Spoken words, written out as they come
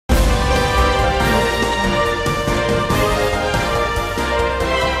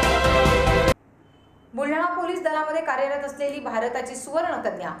असलेली भारताची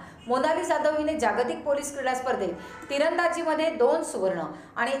सुवर्णकन्या मोनाली जाधव हिने जागतिक पोलीस क्रीडा स्पर्धेत तिरंदाजीमध्ये 2 सुवर्ण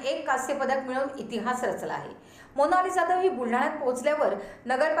आणि 1 कांस्य पदक मिळवून इतिहास रचला आहे। मोनाली जाधव ही बुलढाण्यात पोहोचल्यावर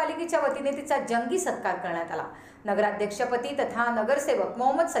नगरपालिकेच्या वतीने तिचा जंगी सत्कार करण्यात आला। नगराध्यक्षपती तथा नगरसेवक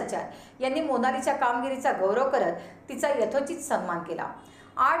मोहम्मद सज्जाद यांनी मोनालीच्या कामगिरीचा गौरव करत तिचा यथोचित सन्मान केला।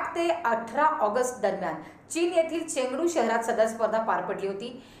 8 ते 18 ऑगस्ट दरम्यान चीन येथील चेंगडू शहरात सदर स्पर्धा पार पडली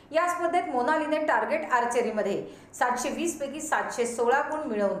होती। या स्पर्धेत मोनालीने टार्गेट आर्चरीमध्ये 720 पैकी 716 गुण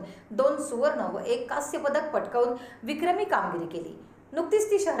मिळवून 2 सुवर्ण व 1 कांस्य पदक पटकावून विक्रमी कामगिरी केली। नुकतीच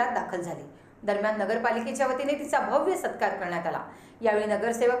ती शहरात दाखल झाली। दरम्यान नगरपालिकेच्या वतीने तिचा भव्य सत्कार करण्यात आला। यावेळी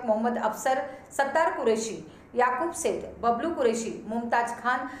नगरसेवक मोहम्मद अफसर, सत्तार कुरेशी, याकूब सेठ, बबलू कुरेशी, मुमताज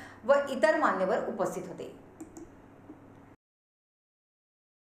खान व इतर मान्यवर उपस्थित होते।